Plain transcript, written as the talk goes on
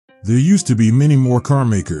There used to be many more car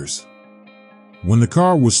makers. When the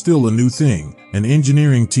car was still a new thing, an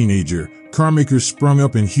engineering teenager, car makers sprung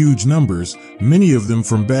up in huge numbers, many of them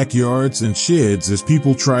from backyards and sheds as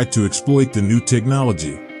people tried to exploit the new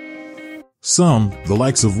technology. Some, the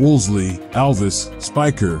likes of Wolseley, Alvis,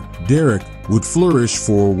 Spiker, Derrick, would flourish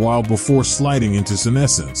for a while before sliding into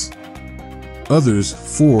senescence. Others,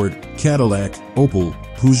 Ford, Cadillac, Opel,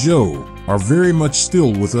 Peugeot, are very much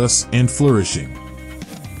still with us and flourishing.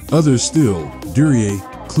 Others still, Duryea,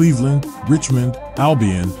 Cleveland, Richmond,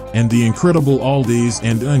 Albion, and the incredible Aldays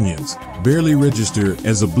and Onions, barely register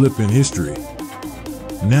as a blip in history.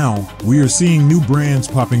 Now, we are seeing new brands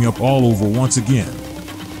popping up all over once again.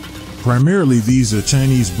 Primarily these are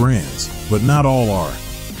Chinese brands, but not all are.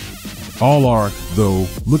 All are, though,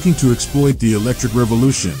 looking to exploit the electric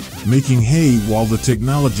revolution, making hay while the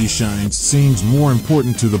technology shines seems more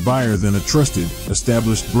important to the buyer than a trusted,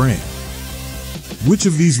 established brand. Which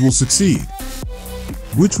of these will succeed?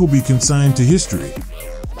 Which will be consigned to history?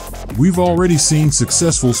 We've already seen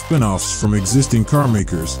successful spin-offs from existing car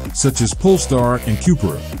makers, such as Polestar and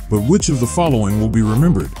Cupra, but which of the following will be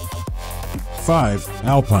remembered? 5.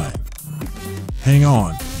 Alpine. Hang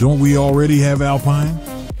on, don't we already have Alpine?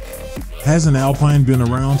 Hasn't Alpine been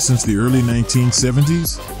around since the early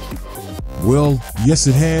 1970s? Well, yes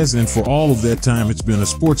it has, and for all of that time it's been a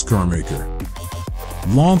sports car maker.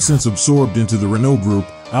 Long since absorbed into the Renault Group,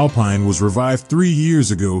 Alpine was revived 3 years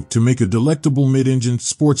ago to make a delectable mid-engine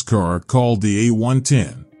sports car called the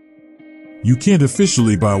A110. You can't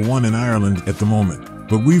officially buy one in Ireland at the moment,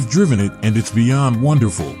 but we've driven it and it's beyond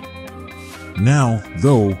wonderful. Now,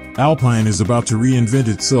 though, Alpine is about to reinvent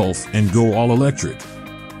itself and go all-electric.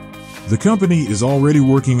 The company is already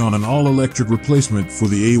working on an all-electric replacement for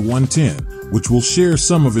the A110, which will share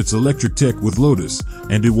some of its electric tech with Lotus,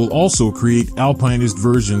 and it will also create Alpinist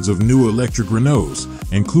versions of new electric Renaults,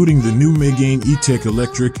 including the new Megane E-Tech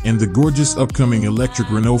Electric and the gorgeous upcoming electric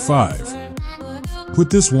Renault 5. Put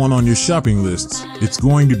this one on your shopping lists, it's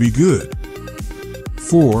going to be good.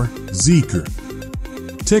 4. Zeekr.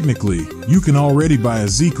 Technically, you can already buy a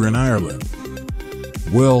Zeekr in Ireland.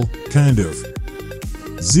 Well, kind of.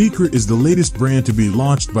 Zeekr is the latest brand to be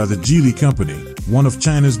launched by the Geely company, one of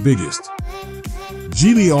China's biggest.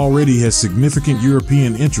 Geely already has significant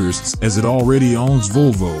European interests as it already owns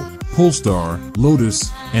Volvo, Polestar,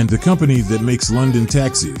 Lotus, and the company that makes London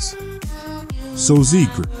taxis. So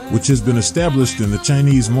Zeekr, which has been established in the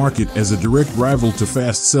Chinese market as a direct rival to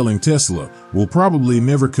fast-selling Tesla, will probably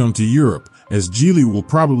never come to Europe, as Geely will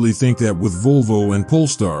probably think that with Volvo and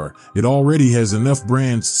Polestar, it already has enough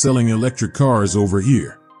brands selling electric cars over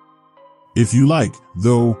here. If you like,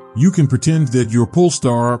 though, you can pretend that your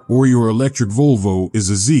Polestar or your electric Volvo is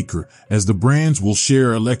a Zeekr, as the brands will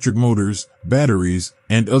share electric motors, batteries,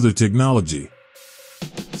 and other technology.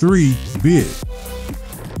 3. BID.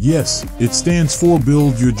 Yes, it stands for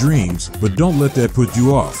Build Your Dreams, but don't let that put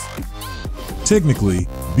you off. Technically,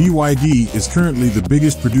 BYD is currently the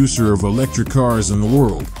biggest producer of electric cars in the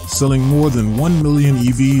world, selling more than 1 million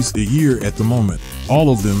EVs a year at the moment,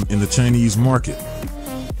 all of them in the Chinese market.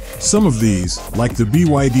 Some of these, like the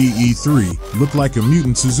BYD E3, look like a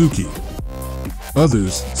mutant Suzuki.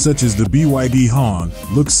 Others, such as the BYD Han,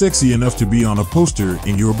 look sexy enough to be on a poster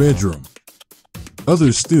in your bedroom.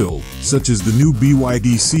 Others still, such as the new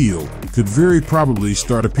BYD Seal, could very probably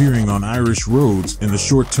start appearing on Irish roads in the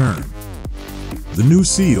short term. The new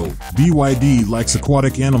Seal, BYD likes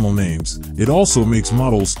aquatic animal names. It also makes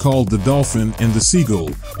models called the Dolphin and the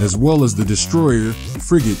Seagull, as well as the Destroyer,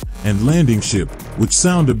 Frigate, and Landing Ship, which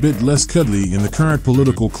sound a bit less cuddly in the current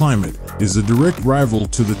political climate, is a direct rival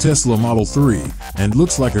to the Tesla Model 3, and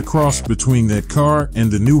looks like a cross between that car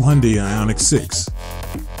and the new Hyundai Ioniq 6.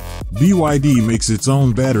 BYD makes its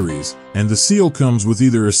own batteries, and the Seal comes with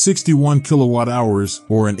either a 61 kilowatt-hours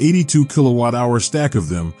or an 82 kilowatt-hour stack of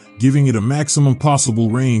them, giving it a maximum possible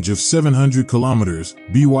range of 700 kilometers.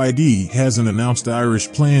 BYD hasn't announced Irish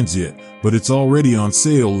plans yet, but it's already on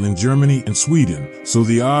sale in Germany and Sweden, so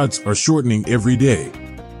the odds are shortening every day.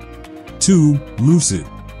 2. Lucid.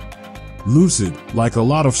 Lucid, like a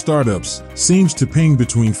lot of startups, seems to ping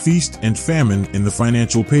between feast and famine in the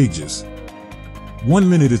financial pages. One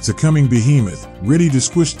minute it's a coming behemoth, ready to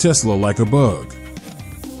squish Tesla like a bug.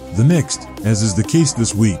 The next, as is the case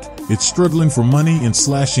this week, it's struggling for money and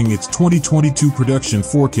slashing its 2022 production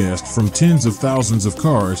forecast from tens of thousands of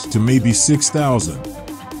cars to maybe 6,000.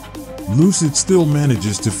 Lucid still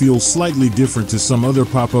manages to feel slightly different to some other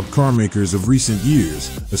pop-up car makers of recent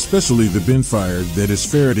years, especially the Benfire that is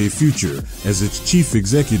Faraday Future, as its chief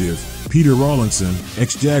executive, Peter Rawlinson,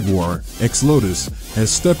 ex-Jaguar, ex-Lotus,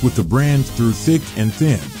 has stuck with the brand through thick and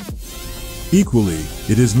thin. Equally,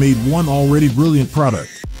 it has made one already brilliant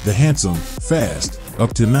product, the handsome, fast,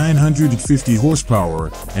 up to 950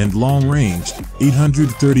 horsepower and long-range,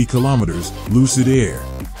 830 kilometers, Lucid Air.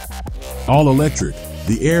 All electric,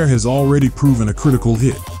 the Air has already proven a critical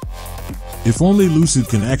hit. If only Lucid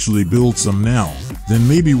can actually build some now, then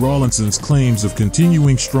maybe Rawlinson's claims of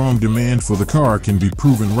continuing strong demand for the car can be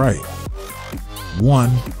proven right. 1.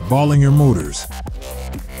 Bollinger Motors.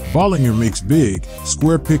 Bollinger makes big,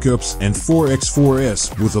 square pickups and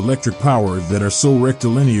 4x4s with electric power that are so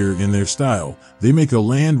rectilinear in their style, they make a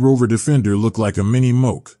Land Rover Defender look like a mini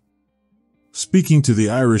moke. Speaking to the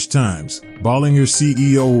Irish Times, Bollinger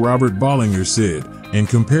CEO Robert Bollinger said, "In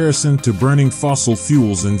comparison to burning fossil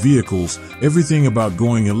fuels in vehicles, everything about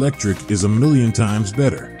going electric is a million times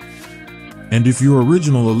better. And if your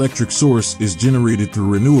original electric source is generated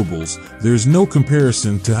through renewables, there's no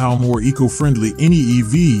comparison to how more eco-friendly any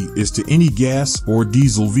EV is to any gas or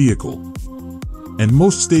diesel vehicle. And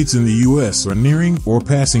most states in the US are nearing or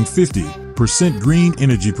passing 50% green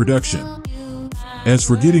energy production. As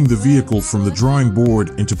for getting the vehicle from the drawing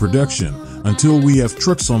board into production, until we have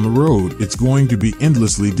trucks on the road, it's going to be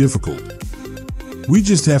endlessly difficult. We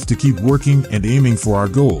just have to keep working and aiming for our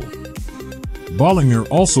goal." Bollinger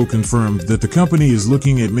also confirmed that the company is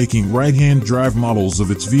looking at making right-hand drive models of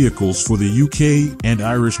its vehicles for the UK and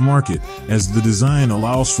Irish market, as the design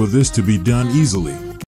allows for this to be done easily.